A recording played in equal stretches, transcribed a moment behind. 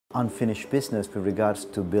unfinished business with regards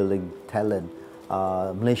to building talent,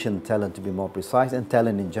 Malaysian talent to be more precise, and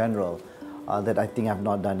talent in general. That I think I've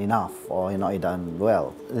not done enough or not done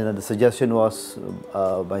well. The suggestion was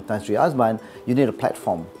by Tan Sri Azman, you need a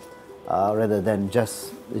platform rather than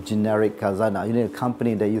just a generic Khazanah. You need a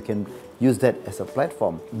company that you can use that as a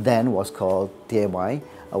platform. Then was called TMI.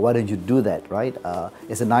 Why don't you do that, right?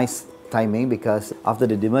 It's a nice timing because after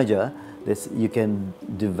the demerger, you can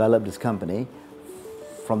develop this company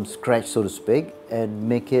from scratch, so to speak, and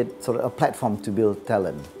make it sort of a platform to build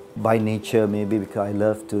talent. By nature, maybe because I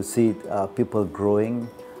love to see people growing.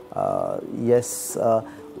 Yes,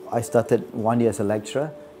 I started 1 year as a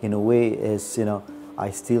lecturer. In a way,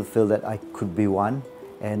 I still feel that I could be one.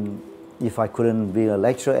 And if I couldn't be a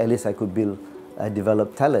lecturer, at least I could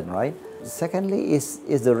develop talent, right? Secondly,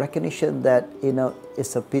 is the recognition that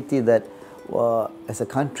it's a pity that as a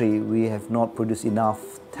country we have not produced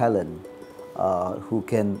enough talent who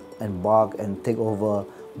can embark and take over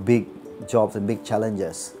big jobs and big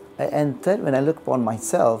challenges. And third, when I look upon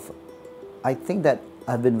myself, I think that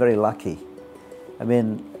I've been very lucky. I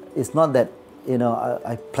mean, it's not that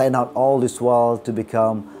I planned out all this while to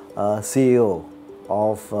become a CEO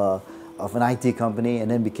of an IT company,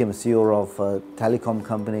 and then became a CEO of a telecom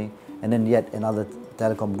company, and then yet another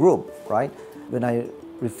telecom group, right? When I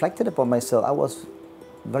reflected upon myself, I was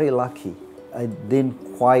very lucky. I didn't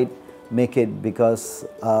quite make it because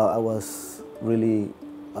I was really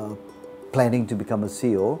planning to become a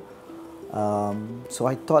CEO. So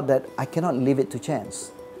I thought that I cannot leave it to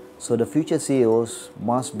chance. So the future CEOs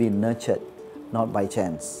must be nurtured, not by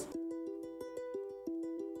chance.